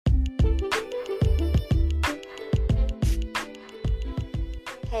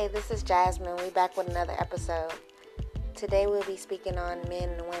Hey, this is Jasmine. We back with another episode. Today we'll be speaking on men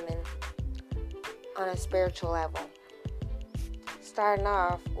and women on a spiritual level. Starting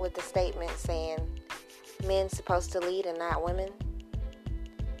off with the statement saying men supposed to lead and not women.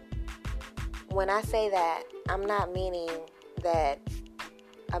 When I say that, I'm not meaning that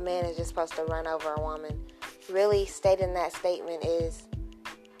a man is just supposed to run over a woman. Really stating that statement is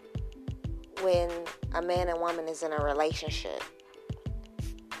when a man and woman is in a relationship.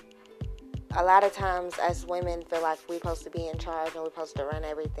 A lot of times as women feel like we're supposed to be in charge and we're supposed to run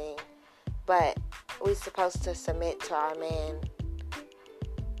everything. But we're supposed to submit to our man,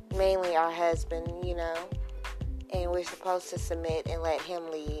 mainly our husband, and we're supposed to submit and let him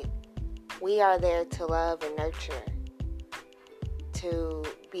lead. We are there to love and nurture, to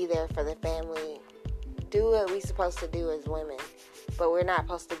be there for the family, do what we're supposed to do as women, but we're not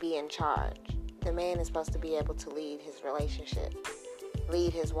supposed to be in charge. The man is supposed to be able to lead his relationship,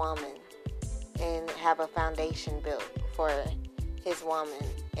 lead his woman, and have a foundation built for his woman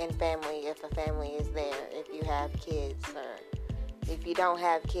and family if a family is there, if you have kids, or if you don't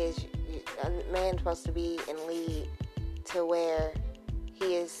have kids. A man's supposed to be and lead to where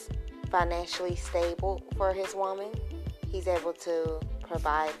he is financially stable for his woman. He's able to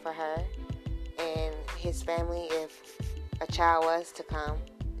provide for her and his family if a child was to come,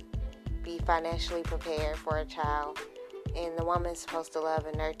 be financially prepared for a child. And the woman's supposed to love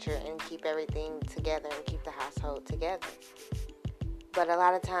and nurture and keep everything together and keep the household together. But a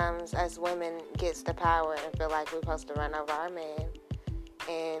lot of times as women gets the power and feel like we're supposed to run over our man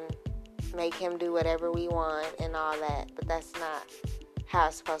and make him do whatever we want and all that. But that's not how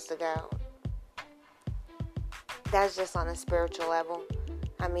it's supposed to go. That's just on a spiritual level.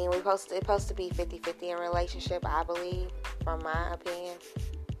 I mean, it's supposed to be 50-50 in relationship, I believe, from my opinion,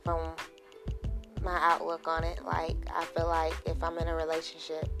 from my outlook on it. Like, I feel like if I'm in a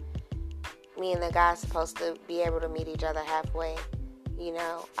relationship, me and the guy's supposed to be able to meet each other halfway.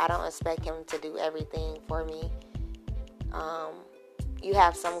 I don't expect him to do everything for me. You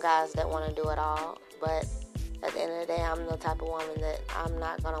have some guys that want to do it all, but at the end of the day, I'm the type of woman that I'm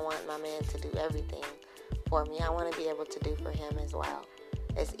not going to want my man to do everything for me. I want to be able to do for him as well.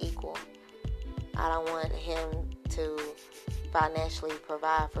 It's equal. I don't want him to financially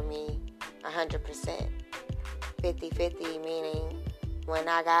provide for me 100%. 50-50, meaning when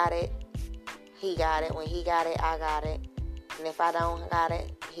I got it, he got it. When he got it, I got it. And if I don't got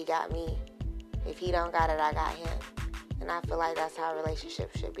it, he got me. If he don't got it, I got him. And I feel like that's how a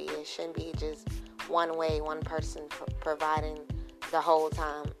relationship should be. It shouldn't be just one way, one person providing the whole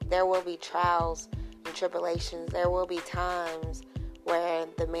time. There will be trials and tribulations. There will be times where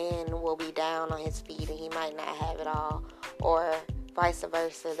the man will be down on his feet and he might not have it all. Or vice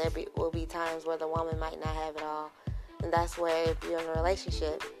versa, will be times where the woman might not have it all. And that's where, if you're in a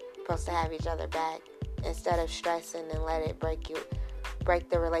relationship, you're supposed to have each other back. Instead of stressing and let it break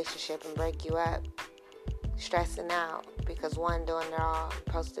the relationship and break you up. Stressing out because one doing it all, you're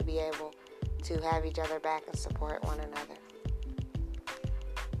supposed to be able to have each other back and support one another.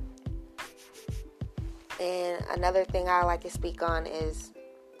 And another thing I like to speak on is,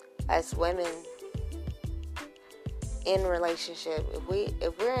 as women in relationship,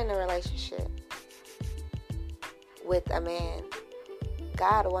 if we're in a relationship with a man,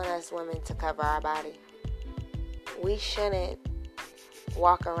 God wants us women to cover our body. We shouldn't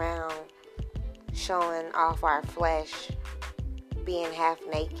walk around showing off our flesh, being half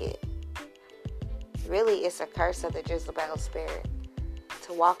naked. Really, it's a curse of the Jezebel spirit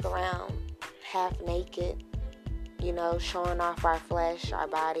to walk around half naked, showing off our flesh, our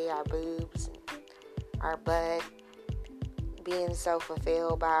body, our boobs, our butt, being so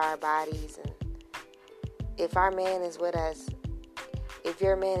fulfilled by our bodies. And if our man is with us, if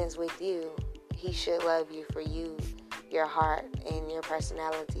your man is with you, he should love you for you, your heart, and your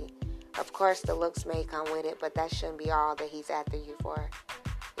personality. Of course, the looks may come with it, but that shouldn't be all that he's after you for.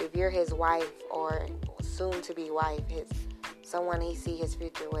 If you're his wife or soon-to-be wife, someone he see his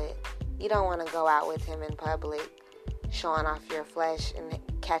future with, you don't want to go out with him in public, showing off your flesh and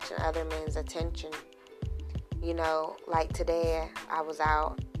catching other men's attention. Like today, I was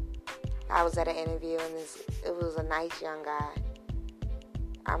at an interview, and it was a nice young guy.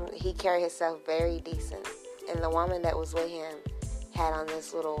 He carried himself very decent, and the woman that was with him had on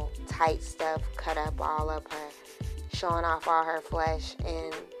this little tight stuff cut up all up her, showing off all her flesh,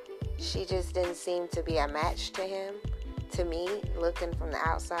 and she just didn't seem to be a match to him. To me, looking from the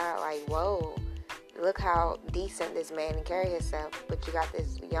outside, like, whoa, look how decent this man can carry himself, but you got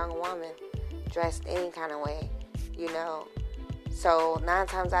this young woman dressed any kind of way, So 9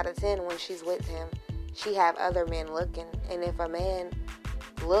 times out of 10, when she's with him, she have other men looking. And if a man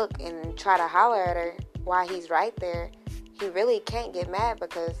look and try to holler at her while he's right there, he really can't get mad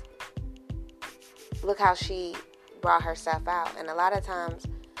because look how she brought herself out. And a lot of times,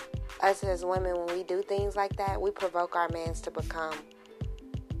 us as women, when we do things like that, we provoke our men to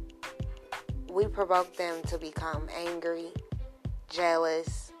become angry,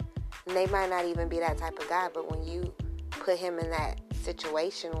 jealous. And they might not even be that type of guy, but when you put him in that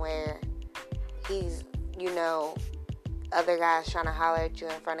situation where he's, other guys trying to holler at you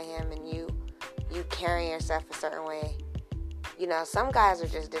in front of him and you carrying yourself a certain way. Some guys are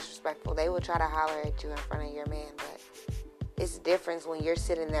just disrespectful. They will try to holler at you in front of your man, but it's different when you're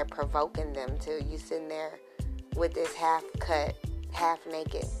sitting there provoking them to. You sitting there with this half cut, half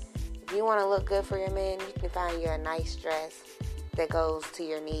naked. If you want to look good for your man, you can find you a nice dress that goes to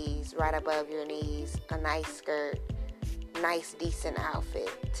your knees, right above your knees, a nice skirt, nice decent outfit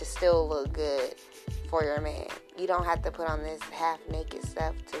to still look good for your man. You don't have to put on this half naked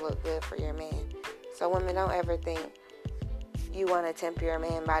stuff to look good for your man. So women, don't ever think you want to tempt your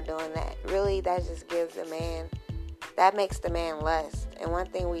man by doing that. Really, that just gives that makes the man lust. And one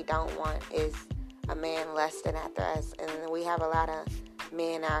thing we don't want is a man lusting after us. And we have a lot of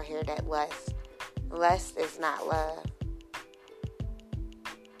men out here that lust. Lust is not love.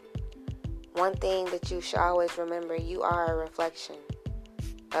 One thing that you should always remember, you are a reflection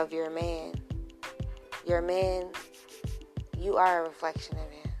of your man. Your man, you are a reflection of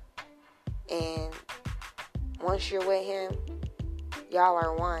him. And once you're with him, y'all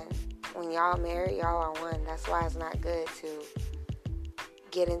are one. When y'all married, y'all are one. That's why it's not good to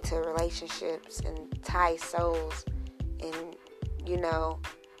get into relationships and tie souls. And,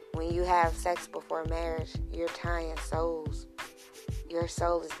 when you have sex before marriage, you're tying souls. Your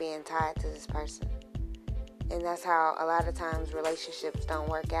soul is being tied to this person. And that's how a lot of times relationships don't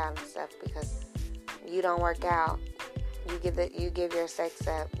work out and stuff, because you don't work out. You give your sex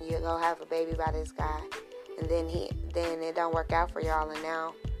up. You go have a baby by this guy. And then it don't work out for y'all, and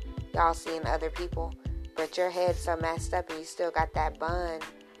now y'all seeing other people, but your head's so messed up and you still got that bond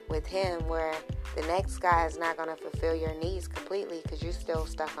with him where the next guy is not going to fulfill your needs completely because you're still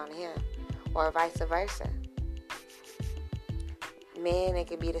stuck on him, or vice versa. Men, it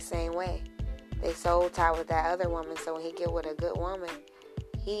can be the same way. They soul tie with that other woman, so when he get with a good woman,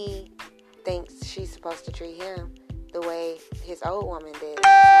 he thinks she's supposed to treat him the way his old woman did. It's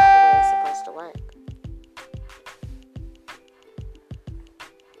not the way it's supposed to work.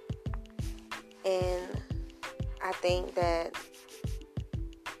 And I think that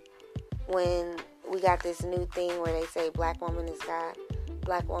when we got this new thing where they say black woman is God,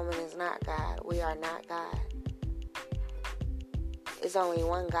 black woman is not God. We are not God. It's only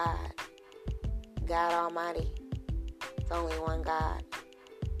one God. God Almighty. It's only one God.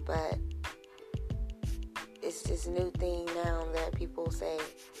 But it's this new thing now that people say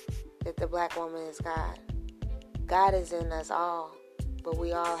that the black woman is God. God is in us all, but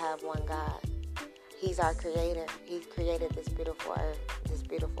we all have one God. He's our creator. He's created this beautiful earth, this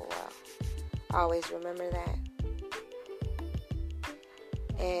beautiful world. Always remember that.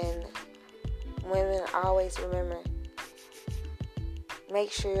 And women, always remember,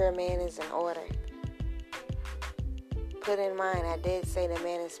 make sure your man is in order. Put in mind, I did say the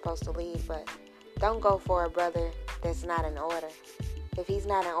man is supposed to lead, but don't go for a brother that's not in order. If he's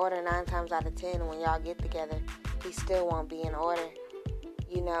not in order 9 times out of 10, when y'all get together, he still won't be in order.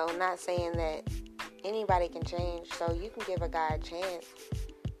 Not saying that anybody can change, so you can give a guy a chance,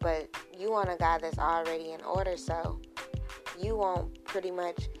 but you want a guy that's already in order, so you won't pretty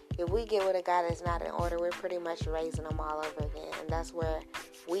much, if we get with a guy that's not in order, we're pretty much raising them all over again, and that's where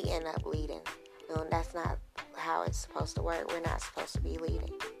we end up leading. That's not how it's supposed to work. We're not supposed to be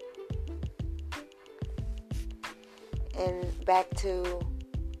leading. And back to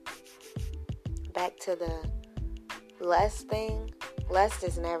the lust thing. Lust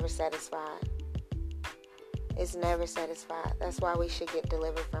is never satisfied. It's never satisfied. That's why we should get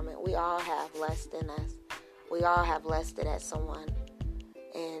delivered from it. We all have lust in us. We all have lusted at someone.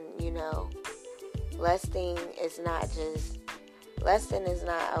 And, lusting is not,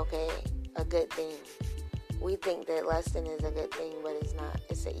 a good thing. We think that lusting is a good thing, but it's not.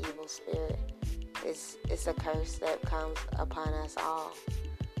 It's an evil spirit. It's a curse that comes upon us all.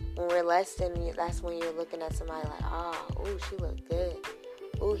 When we're lusting, that's when you're looking at somebody like, ooh, she look good.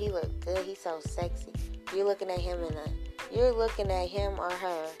 Ooh, he look good. He's so sexy. You're looking at him or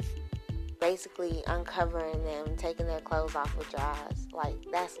her, basically uncovering them, taking their clothes off with your eyes. Like,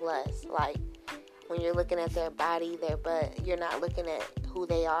 that's lust. Like, when you're looking at their body, their butt, you're not looking at who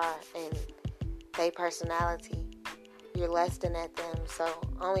they are and their personality. You're lusting at them. So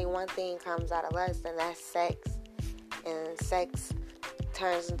only one thing comes out of lust, and that's sex. And sex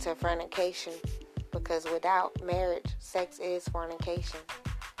turns into fornication, because without marriage, sex is fornication.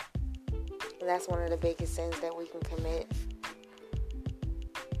 And that's one of the biggest sins that we can commit.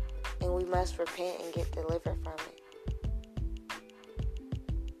 And we must repent and get delivered from it.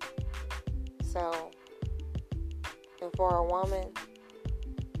 So, and for a woman,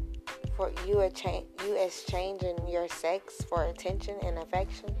 for you exchanging your sex for attention and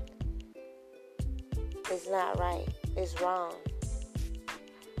affection, it's not right. It's wrong.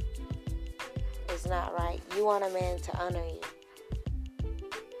 It's not right. You want a man to honor you.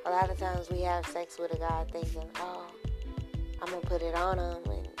 A lot of times we have sex with a guy thinking, oh, I'm going to put it on him,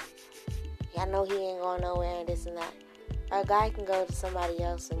 and I know he ain't going nowhere, and this and that. A guy can go to somebody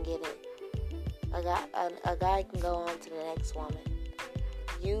else and get it. A guy can go on to the next woman.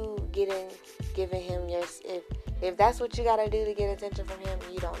 You giving him your, if that's what you got to do to get attention from him,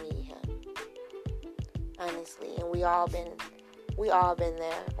 you don't need him. Honestly. And we all been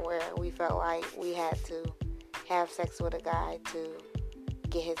there where we felt like we had to have sex with a guy to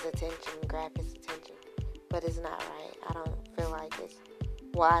get his attention, grab his attention. But it's not right. I don't feel like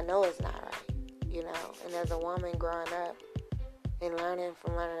I know it's not right, you know. And as a woman growing up and learning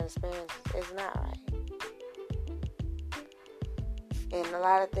experiences, it's not right. And a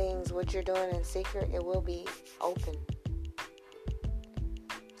lot of things, what you're doing in secret, it will be open.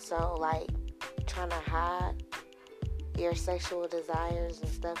 So, like, trying to hide your sexual desires and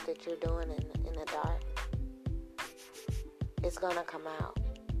stuff that you're doing in the dark, it's gonna come out.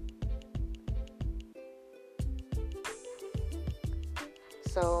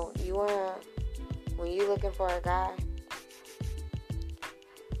 So when you're looking for a guy,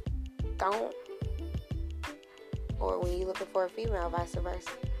 or when you're looking for a female, vice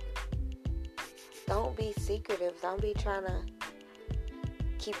versa, don't be secretive. Don't be trying to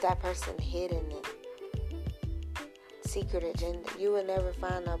keep that person hidden and secret agenda. You will never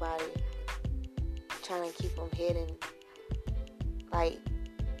find nobody trying to keep them hidden. Like,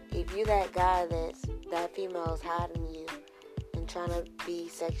 if you that guy that female is hiding you and trying to be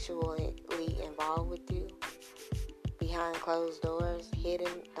sexually involved with you behind closed doors,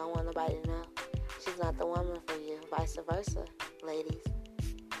 hidden, don't want nobody to know, she's not the woman for you. Vice versa, ladies.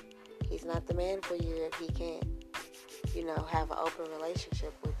 He's not the man for you if he can't, have an open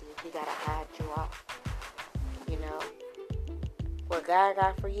relationship with you. He gotta hide you off. What God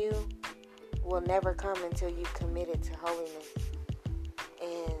got for you will never come until you committed to holiness.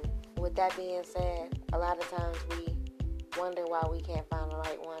 And with that being said, a lot of times we wonder why we can't find the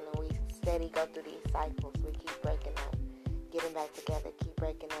right one, and we steady go through these cycles. We keep breaking up, getting back together, keep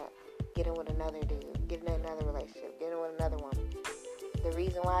breaking up, getting with another dude, getting in another relationship, getting with another woman. The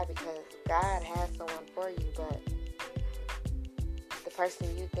reason why, because God has someone for you, but the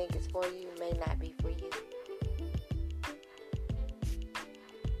person you think is for you may not be for you.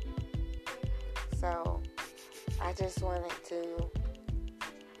 So, I just wanted to,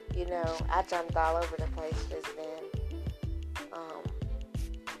 I jumped all over the place just then,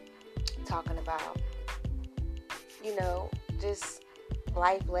 talking about, just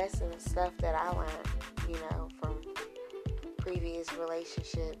life lessons, stuff that I learned, from previous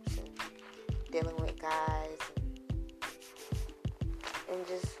relationships and dealing with guys and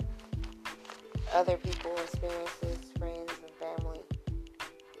just other people's experiences, friends and family.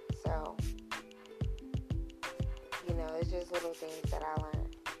 So, it's just little things that I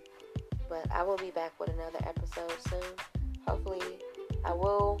learned. But I will be back with another episode soon. Hopefully, I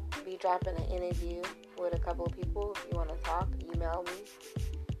will be dropping an interview with a couple of people. If you want to talk, email me.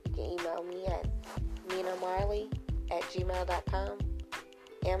 You can email me at minamarley@gmail.com.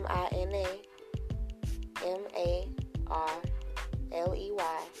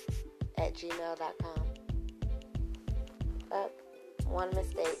 minamarley@gmail.com. One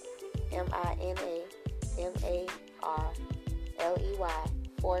mistake.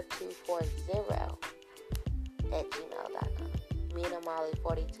 minamarley4240@gmail.com.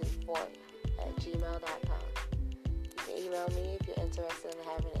 minamarley4240@gmail.com. You can email me if you're interested in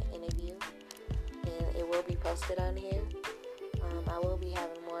having an interview, and it will be posted on here. I will be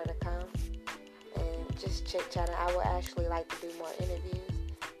having more to come, and just chit-chatting. I would actually like to do more interviews,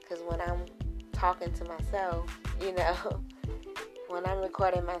 because when I'm talking to myself, when I'm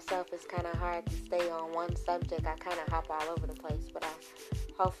recording myself, it's kind of hard to stay on one subject. I kind of hop all over the place, but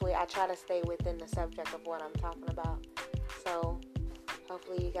hopefully I try to stay within the subject of what I'm talking about. So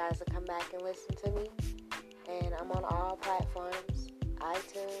hopefully you guys will come back and listen to me. And I'm on all platforms: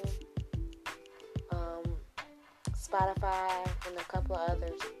 iTunes, Spotify, and a couple of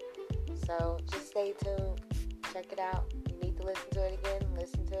others. So just stay tuned. Check it out. You need to listen to it again.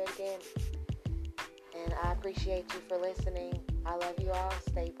 Listen to it again. And I appreciate you for listening. I love you all.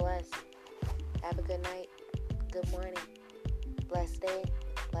 Stay blessed. Have a good night. Good morning. Blessed day.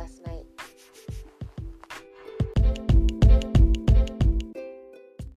 Blessed night.